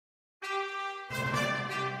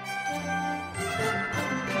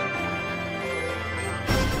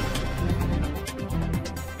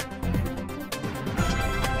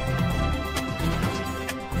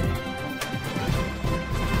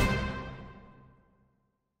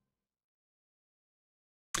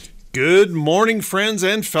Good morning, friends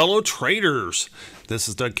and fellow traders. This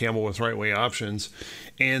is Doug Campbell with Right Way Options,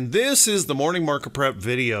 and this is the morning market prep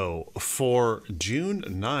video for June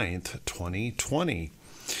 9th, 2020.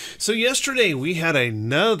 So yesterday we had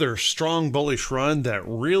another strong bullish run that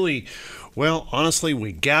really, well, honestly,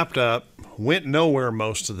 we gapped up, went nowhere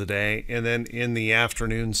most of the day, and then in the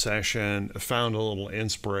afternoon session found a little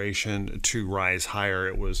inspiration to rise higher.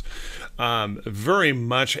 It was very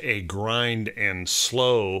much a grind and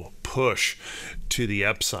slow push to the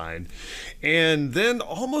upside. And then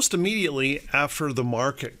almost immediately after the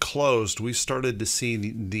market closed, we started to see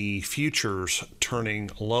the futures turning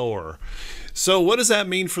lower. So what does that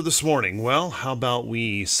mean for this morning? Well, how about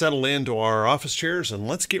we settle into our office chairs and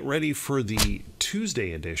let's get ready for the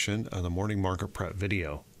Tuesday edition of the morning market prep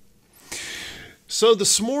video. So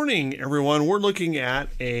this morning, everyone, we're looking at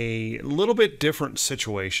a little bit different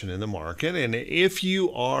situation in the market. And if you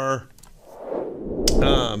are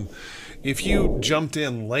if you jumped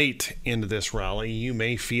in late into this rally, you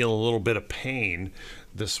may feel a little bit of pain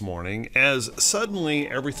this morning as suddenly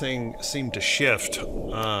everything seemed to shift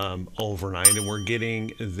overnight, and we're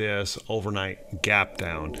getting this overnight gap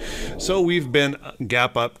down. So we've been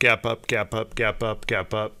gap up, gap up, gap up, gap up,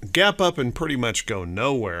 gap up, gap up, and pretty much go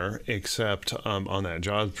nowhere except on that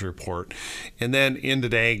jobs report, and then in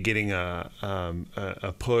today getting a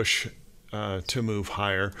push to move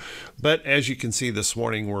higher. But as you can see this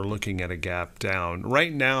morning, we're looking at a gap down.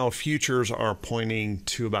 Right now, futures are pointing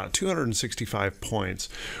to about 265 points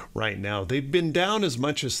right now. They've been down as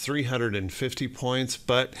much as 350 points,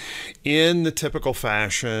 but in the typical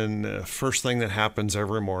fashion, first thing that happens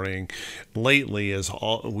every morning lately is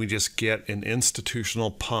we just get an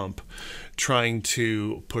institutional pump trying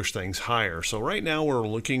to push things higher. So right now we're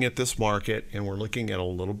looking at this market and we're looking at a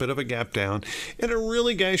little bit of a gap down, and it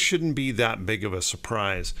really, guys, shouldn't be that big of a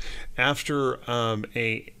surprise. After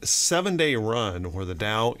a 7-day run where the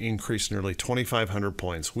Dow increased nearly 2,500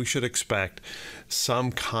 points, we should expect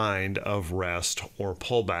some kind of rest or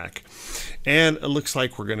pullback. And it looks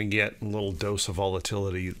like we're going to get a little dose of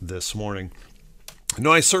volatility this morning. No,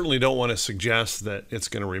 I certainly don't want to suggest that it's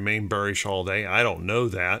going to remain bearish all day. I don't know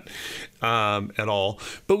that at all.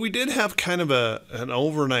 But we did have kind of an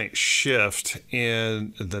overnight shift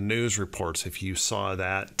in the news reports, if you saw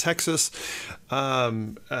that. Texas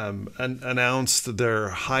announced their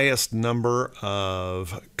highest number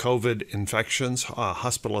of COVID infections,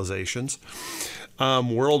 hospitalizations.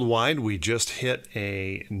 Worldwide, we just hit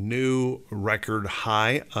a new record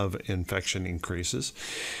high of infection increases.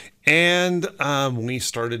 And we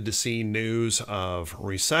started to see news of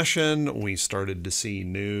recession. We started to see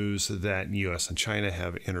news that U.S. and China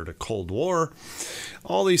have entered a Cold War.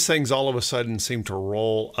 All these things all of a sudden seem to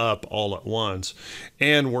roll up all at once.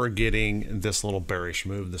 And we're getting this little bearish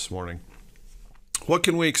move this morning. What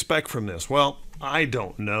can we expect from this? Well, I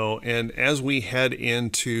don't know. And as we head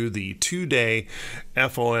into the 2-day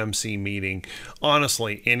FOMC meeting,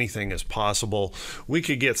 honestly, anything is possible. We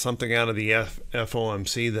could get something out of the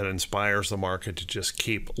FOMC that inspires the market to just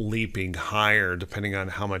keep leaping higher, depending on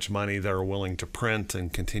how much money they're willing to print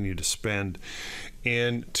and continue to spend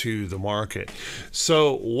into the market.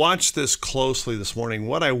 So watch this closely this morning.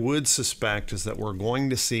 What I would suspect is that we're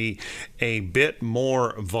going to see a bit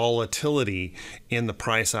more volatility in the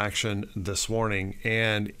price action this morning.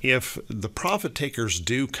 And if the profit takers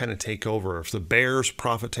do kind of take over, if the bears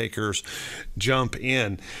profit takers jump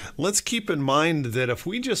in, let's keep in mind that if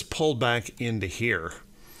we just pull back into here,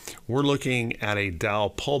 we're looking at a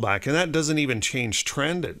Dow pullback, and that doesn't even change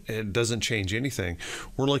trend. It doesn't change anything.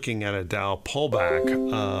 We're looking at a Dow pullback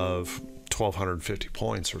of 1,250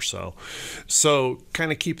 points or so. So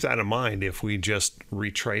kind of keep that in mind. If we just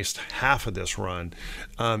retraced half of this run,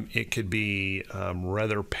 it could be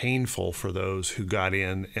rather painful for those who got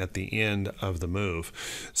in at the end of the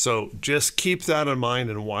move. So just keep that in mind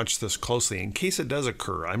and watch this closely in case it does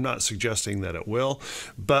occur. I'm not suggesting that it will,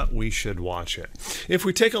 but we should watch it. If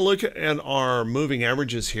we take a look at our moving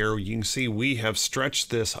averages here, you can see we have stretched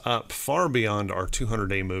this up far beyond our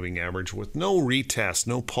 200-day moving average with no retest,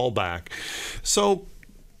 no pullback. So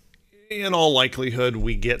in all likelihood,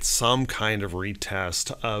 we get some kind of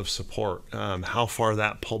retest of support. How far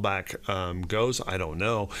that pullback goes, I don't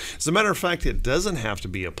know. As a matter of fact, it doesn't have to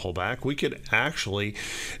be a pullback. We could actually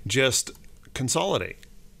just consolidate.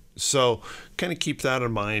 So kind of keep that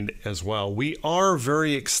in mind as well. We are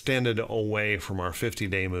very extended away from our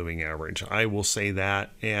 50-day moving average. I will say that,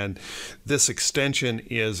 and this extension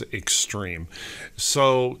is extreme.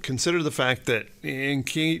 So consider the fact that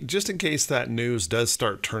just in case that news does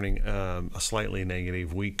start turning slightly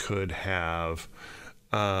negative, we could have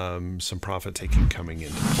some profit taking coming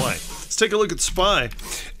into play. Let's take a look at SPY.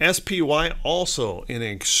 SPY also in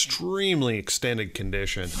an extremely extended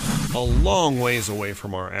condition, a long ways away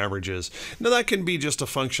from our averages. Now that can be just a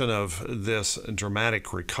function of this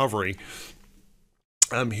dramatic recovery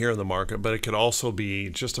here in the market, but it could also be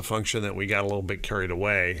just a function that we got a little bit carried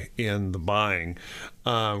away in the buying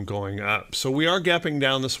going up. So we are gapping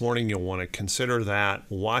down this morning. You'll want to consider that.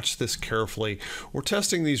 Watch this carefully. We're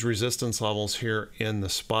testing these resistance levels here in the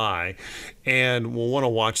SPY, and we'll want to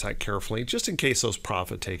watch that carefully just in case those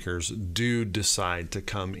profit takers do decide to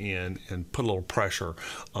come in and put a little pressure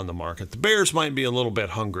on the market. The bears might be a little bit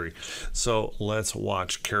hungry, so let's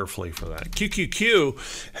watch carefully for that.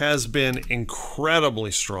 QQQ has been incredibly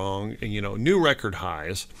strong, new record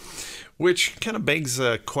highs, which kind of begs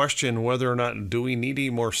a question whether or not do we need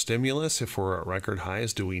any more stimulus if we're at record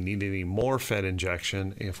highs? Do we need any more Fed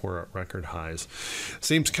injection if we're at record highs?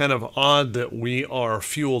 Seems kind of odd that we are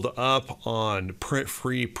fueled up on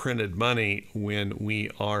free printed money when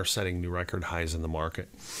we are setting new record highs in the market.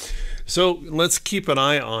 So let's keep an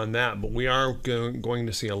eye on that, but we are going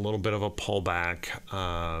to see a little bit of a pullback,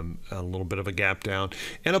 a little bit of a gap down,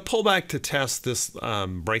 and a pullback to test this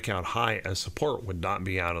breakout high as support would not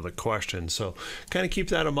be out of the question. So kind of keep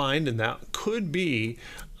that in mind, and that could be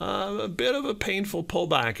a bit of a painful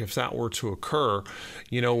pullback if that were to occur.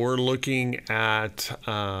 We're looking at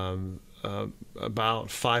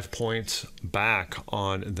about 5 points back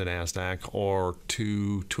on the NASDAQ, or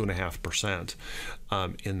 2.5%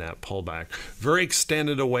 in that pullback. Very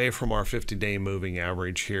extended away from our 50-day moving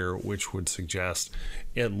average here, which would suggest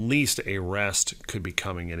at least a rest could be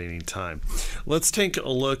coming at any time. Let's take a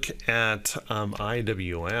look at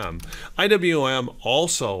IWM. IWM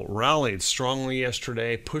also rallied strongly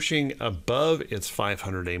yesterday, pushing above its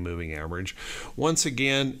 500-day moving average. Once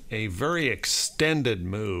again, a very extended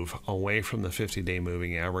move away from the 50-day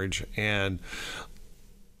moving average, and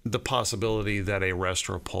the possibility that a rest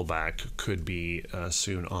or a pullback could be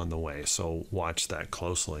soon on the way. So watch that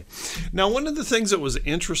closely. Now, one of the things that was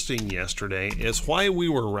interesting yesterday is why we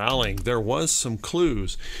were rallying. There was some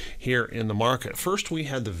clues here in the market. First, we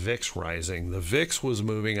had the VIX rising. The VIX was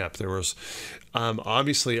moving up. There was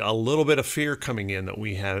obviously a little bit of fear coming in that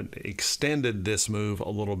we had extended this move a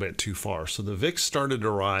little bit too far. So the VIX started to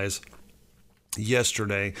rise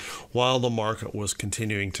yesterday while the market was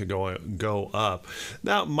continuing to go up.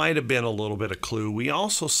 That might have been a little bit of clue. We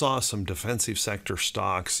also saw some defensive sector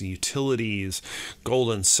stocks, utilities,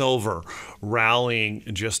 gold and silver rallying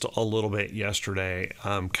just a little bit yesterday.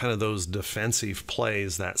 Kind of those defensive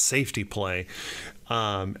plays, that safety play,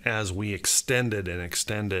 as we extended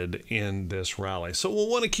in this rally. So we'll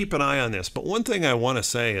want to keep an eye on this. But one thing I want to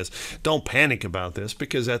say is don't panic about this,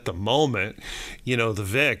 because at the moment, the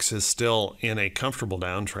VIX is still in a comfortable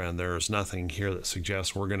downtrend. There is nothing here that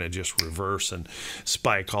suggests we're going to just reverse and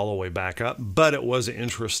spike all the way back up. But it was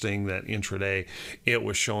interesting that intraday it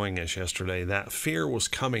was showing us yesterday that fear was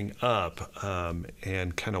coming up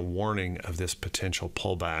and kind of warning of this potential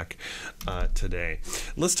pullback today.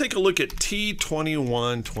 Let's take a look at T2122.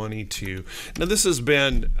 Now this has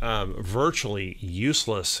been virtually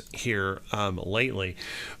useless here lately,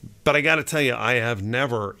 but I got to tell you, I have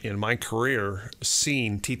never in my career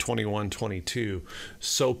seen T2122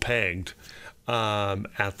 so pegged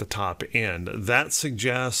at the top end. That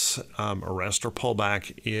suggests a rest or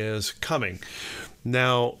pullback is coming.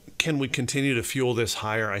 Now, can we continue to fuel this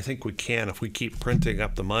higher? I think we can if we keep printing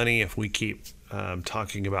up the money, if we keep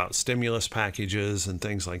talking about stimulus packages and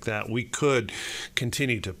things like that. We could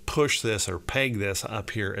continue to push this or peg this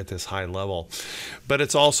up here at this high level. But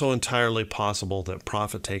it's also entirely possible that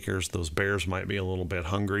profit takers, those bears, might be a little bit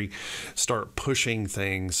hungry, start pushing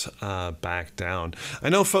things back down. I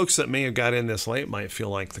know folks that may have got in this late might feel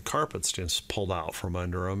like the carpet's just pulled out from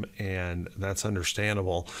under them, and that's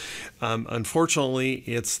understandable. Unfortunately,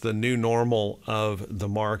 it's the new normal of the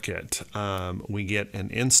market. We get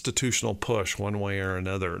an institutional push one way or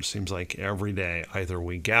another. It seems like every day either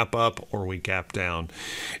we gap up or we gap down,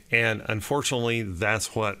 and unfortunately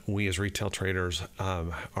that's what we as retail traders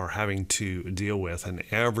are having to deal with, and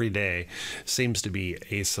every day seems to be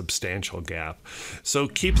a substantial gap. So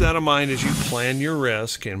keep that in mind as you plan your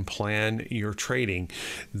risk and plan your trading,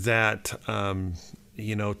 that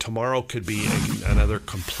tomorrow could be another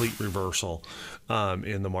complete reversal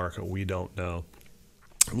in the market. We don't know.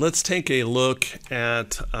 Let's take a look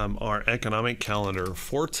at our economic calendar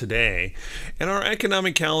for today. And our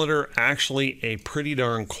economic calendar, actually a pretty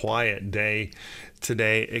darn quiet day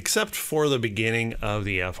today, except for the beginning of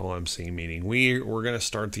the FOMC meeting. We're going to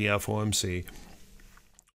start the FOMC.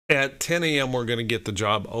 At 10 a.m., we're going to get the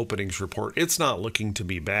job openings report. It's not looking to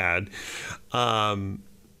be bad.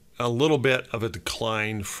 a little bit of a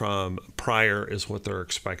decline from prior is what they're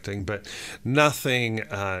expecting, but nothing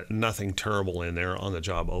terrible in there on the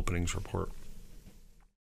job openings report.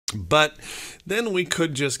 But then we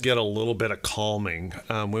could just get a little bit of calming.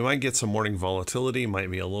 We might get some morning volatility,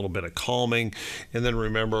 might be a little bit of calming. And then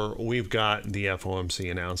remember, we've got the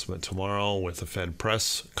FOMC announcement tomorrow with the Fed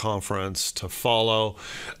press conference to follow.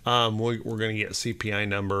 We're going to get CPI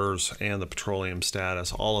numbers and the petroleum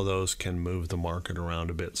status. All of those can move the market around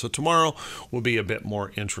a bit. So tomorrow will be a bit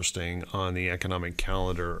more interesting on the economic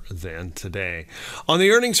calendar than today. On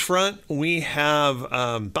the earnings front, we have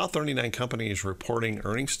about 39 companies reporting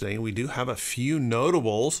earnings today. We do have a few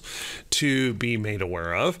notables to be made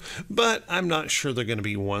aware of, but I'm not sure they're going to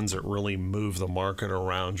be ones that really move the market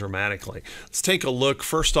around dramatically. Let's take a look.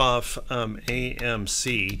 First off,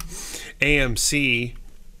 AMC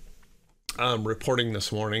reporting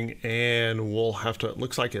this morning, and we'll have to, it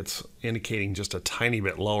looks like it's indicating just a tiny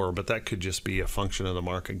bit lower, but that could just be a function of the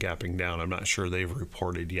market gapping down. I'm not sure they've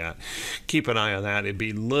reported yet. Keep an eye on that. It'd be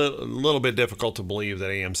a little bit difficult to believe that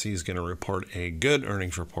AMC is going to report a good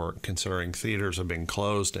earnings report, considering theaters have been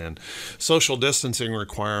closed and social distancing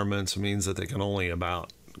requirements means that they can only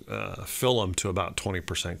about fill them to about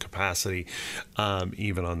 20% capacity,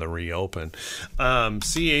 even on the reopen.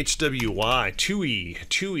 CHWY,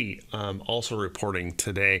 Chewy, also reporting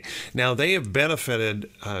today. Now, they have benefited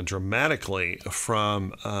dramatically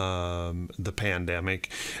from the pandemic,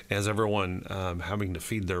 as everyone having to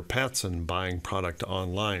feed their pets and buying product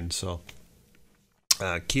online. So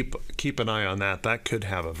keep an eye on that. That could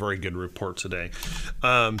have a very good report today.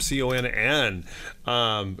 CONN.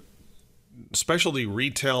 Specialty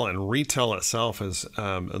retail and retail itself has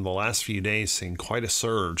in the last few days seen quite a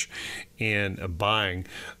surge in buying.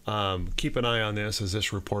 Keep an eye on this as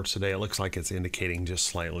this reports today. It looks like it's indicating just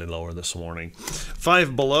slightly lower this morning.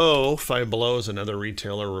 Five Below is another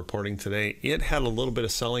retailer reporting today. It had a little bit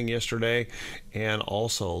of selling yesterday and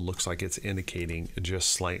also looks like it's indicating just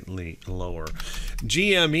slightly lower.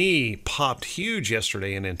 GME popped huge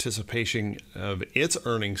yesterday in anticipation of its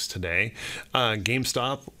earnings today.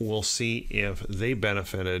 GameStop, we'll see if they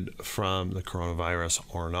benefited from the coronavirus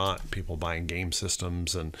or not. People buying game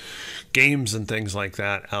systems and games and things like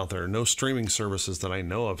that out there. No streaming services that I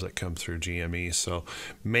know of that come through GME, so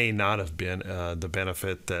may not have been the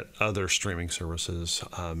benefit that other streaming services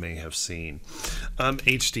may have seen.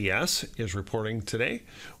 HDS is reporting today.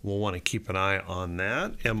 We'll want to keep an eye on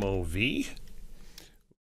that. MOV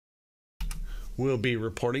will be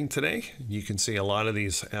reporting today. You can see a lot of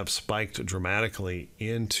these have spiked dramatically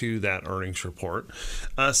into that earnings report.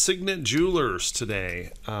 Signet Jewelers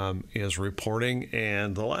today is reporting,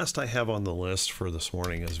 and the last I have on the list for this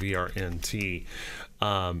morning is VRNT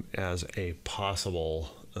as a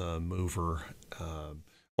possible mover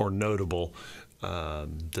or notable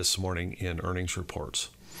this morning in earnings reports.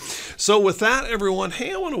 So with that, everyone,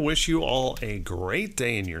 hey, I want to wish you all a great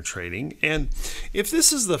day in your trading. And if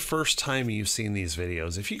this is the first time you've seen these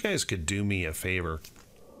videos, if you guys could do me a favor,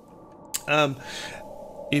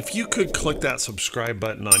 if you could click that subscribe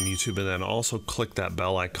button on YouTube and then also click that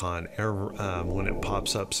bell icon when it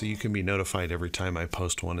pops up so you can be notified every time I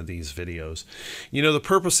post one of these videos. You know, the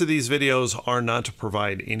purpose of these videos are not to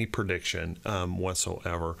provide any prediction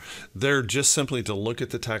whatsoever. They're just simply to look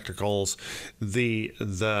at the technicals, the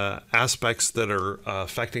aspects that are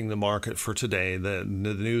affecting the market for today, the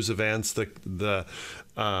news events, the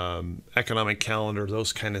economic calendar,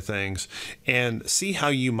 those kind of things, and see how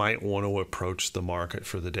you might want to approach the market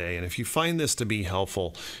for the day. And if you find this to be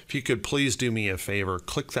helpful, if you could please do me a favor,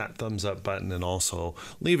 click that thumbs up button and also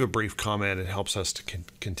leave a brief comment. It helps us to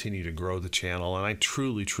continue to grow the channel, and I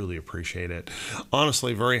truly, truly appreciate it.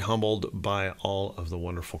 Honestly, very humbled by all of the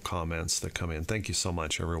wonderful comments that come in. Thank you so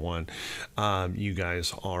much, everyone. You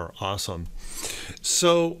guys are awesome.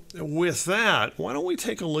 So with that, why don't we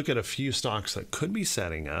take a look at a few stocks that could be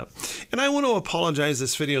setting up. And I want to apologize,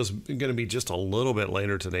 this video is going to be just a little bit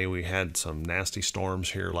later today. We had some nasty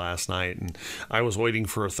storms here last night, and I was waiting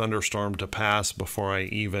for a thunderstorm to pass before I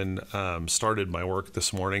even started my work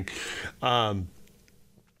this morning.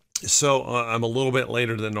 So I'm a little bit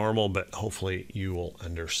later than normal, but hopefully you will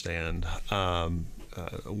understand.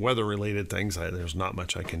 Weather-related things, there's not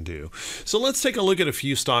much I can do. So let's take a look at a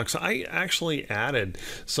few stocks. I actually added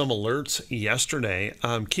some alerts yesterday,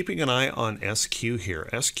 keeping an eye on SQ here.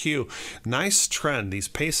 SQ, nice trend. These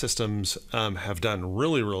pay systems have done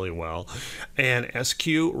really, really well. And SQ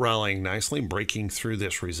rallying nicely, breaking through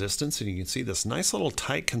this resistance. And you can see this nice little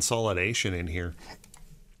tight consolidation in here.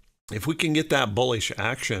 If we can get that bullish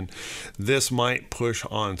action, this might push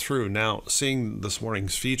on through. Now, seeing this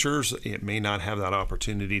morning's features, it may not have that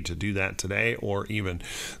opportunity to do that today or even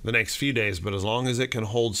the next few days, but as long as it can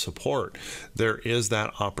hold support, there is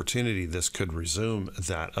that opportunity. This could resume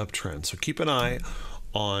that uptrend. So keep an eye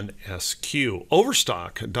on SQ.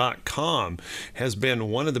 Overstock.com has been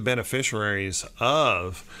one of the beneficiaries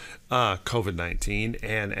of COVID-19,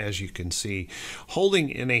 and as you can see, holding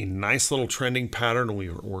in a nice little trending pattern.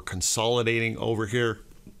 We're consolidating over here.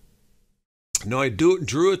 Now, I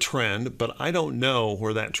drew a trend, but I don't know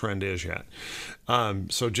where that trend is yet.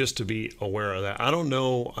 So just to be aware of that, I don't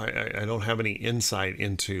know. I don't have any insight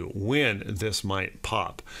into when this might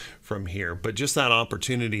pop from here, but just that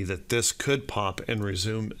opportunity that this could pop and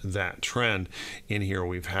resume that trend in here.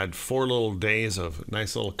 We've had 4 little days of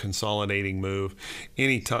nice little consolidating move.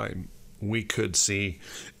 Anytime we could see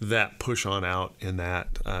that push on out and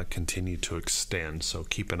that continue to extend. So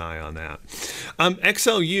keep an eye on that.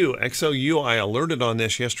 XLU, I alerted on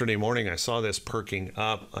this yesterday morning. I saw this perking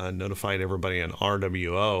up, notified everybody on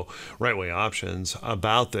RWO, Right Way Options,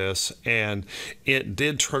 about this, and it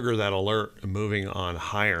did trigger that alert moving on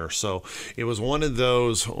higher. So it was one of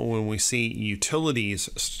those when we see utilities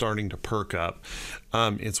starting to perk up.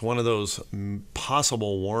 It's one of those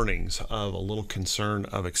possible warnings of a little concern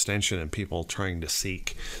of extension and people trying to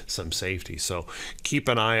seek some safety. So keep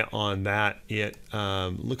an eye on that. It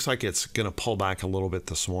looks like it's going to pull back a little bit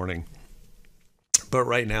this morning. But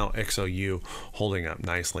right now, XOU holding up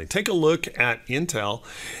nicely. Take a look at Intel.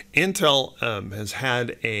 Intel has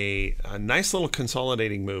had a nice little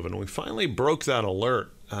consolidating move, and we finally broke that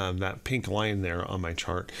alert, that pink line there on my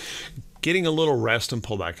chart. Getting a little rest and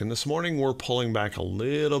pullback. And this morning we're pulling back a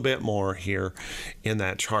little bit more here in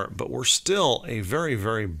that chart, but we're still a very,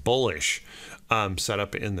 very bullish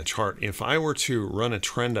setup in the chart. If I were to run a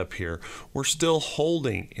trend up here, we're still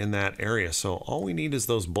holding in that area. So all we need is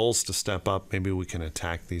those bulls to step up. Maybe we can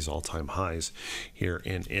attack these all-time highs here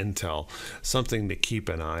in Intel. Something to keep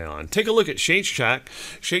an eye on. Take a look at Shake Shack.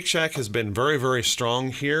 Shake Shack has been very, very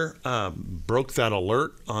strong here. Broke that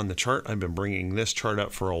alert on the chart. I've been bringing this chart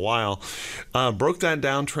up for a while. Broke that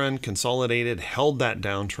downtrend, consolidated, held that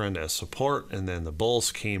downtrend as support, and then the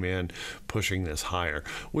bulls came in pushing this higher.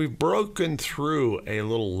 We've broken through a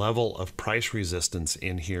little level of price resistance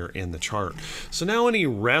in here in the chart. So now any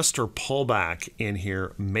rest or pullback in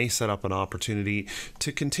here may set up an opportunity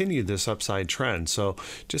to continue this upside trend. So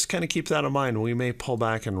just kind of keep that in mind. We may pull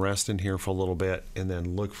back and rest in here for a little bit and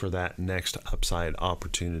then look for that next upside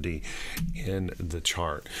opportunity in the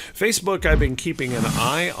chart. Facebook, I've been keeping an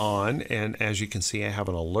eye on, and as you can see, I have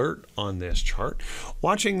an alert on this chart.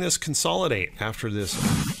 Watching this consolidate after this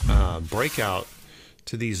breakout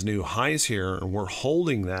to these new highs here, and we're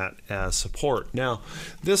holding that as support. Now,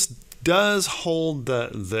 this does hold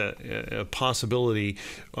the possibility,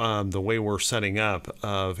 the way we're setting up,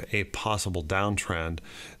 of a possible downtrend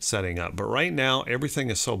setting up. But right now, everything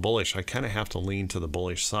is so bullish, I kind of have to lean to the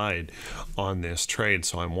bullish side on this trade.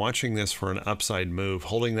 So I'm watching this for an upside move,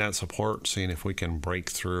 holding that support, seeing if we can break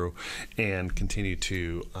through and continue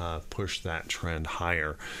to push that trend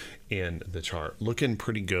higher in the chart. Looking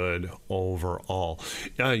pretty good overall.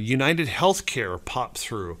 United Healthcare popped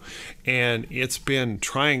through, and it's been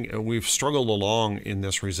trying, we've struggled along in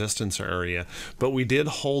this resistance area, but we did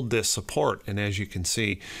hold this support, and as you can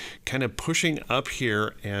see, kind of pushing up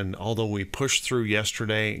here, and although we pushed through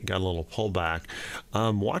yesterday, got a little pullback.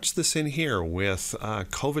 Watch this in here with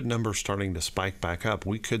COVID numbers starting to spike back up.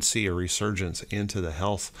 We could see a resurgence into the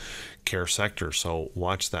health care sector, so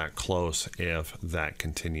watch that close if that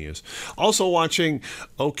continues. Also watching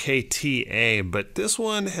OKTA, but this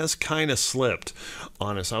one has kind of slipped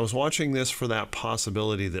on us. I was watching this for that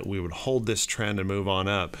possibility that we would hold this trend and move on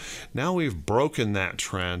up. Now we've broken that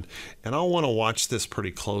trend, and I'll want to watch this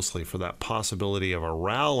pretty closely for that possibility of a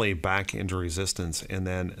rally back into resistance and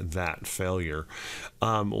then that failure.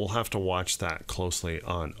 We'll have to watch that closely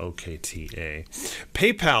on OKTA.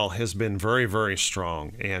 PayPal has been very, very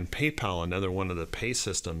strong, and PayPal, another one of the pay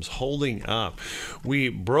systems, holding up. We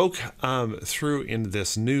broke through into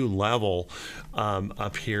this new level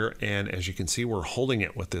up here, and as you can see, we're holding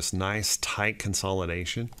it with this nice tight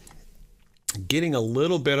consolidation. Getting a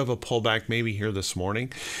little bit of a pullback maybe here this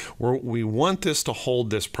morning. We want this to hold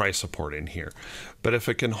this price support in here, but if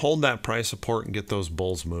it can hold that price support and get those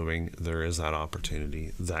bulls moving, there is that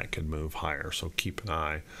opportunity that could move higher. So keep an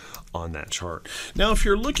eye on that chart. Now, if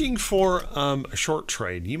you're looking for a short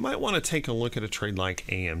trade, you might want to take a look at a trade like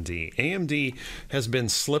AMD. AMD has been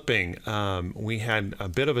slipping. We had a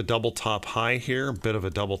bit of a double top high here, a bit of a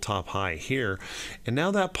double top high here, and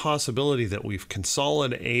now that possibility that we've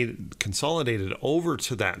consolidated consolidated over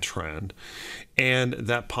to that trend, and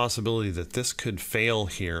that possibility that this could fail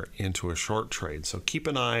here into a short trade. So keep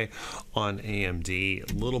an eye on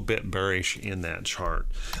AMD, a little bit bearish in that chart.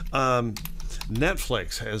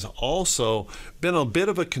 Netflix has also been a bit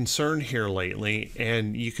of a concern here lately,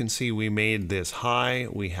 and you can see we made this high,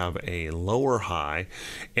 we have a lower high,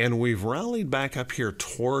 and we've rallied back up here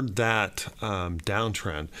toward that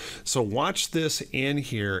downtrend. So watch this in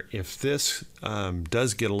here. If this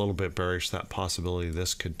does get a little bit bearish, that possibility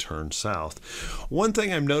this could turn south. One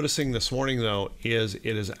thing I'm noticing this morning though is it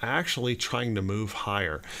is actually trying to move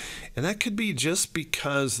higher, and that could be just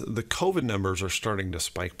because the COVID numbers are starting to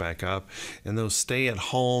spike back up, and those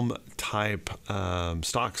stay-at-home type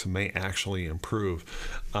stocks may actually improve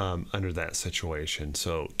under that situation.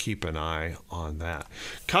 So keep an eye on that.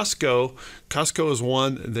 Costco is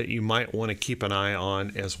one that you might want to keep an eye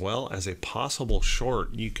on as well as a possible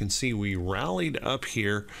short. You can see we rallied up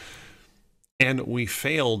here and we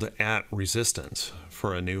failed at resistance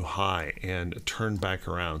for a new high and turned back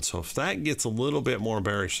around. So if that gets a little bit more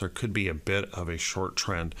bearish, there could be a bit of a short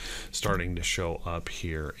trend starting to show up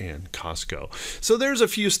here in Costco. So there's a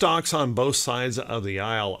few stocks on both sides of the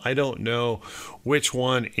aisle. I don't know which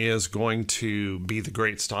one is going to be the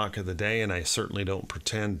great stock of the day, and I certainly don't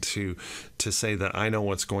pretend to say that I know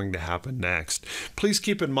what's going to happen next. Please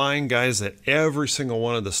keep in mind, guys, that every single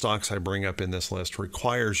one of the stocks I bring up in this list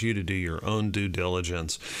requires you to do your own due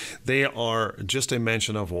diligence. They are just a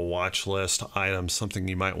mention of a watch list item, something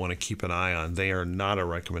you might want to keep an eye on. They are not a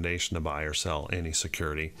recommendation to buy or sell any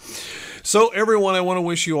security. So everyone, I want to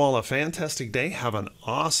wish you all a fantastic day. Have an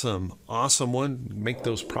awesome one. Make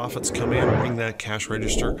those profits come in, ring that cash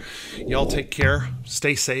register. Y'all take care,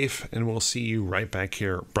 stay safe, and we'll see you right back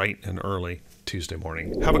here bright and early Tuesday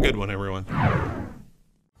morning. Have a good one, everyone.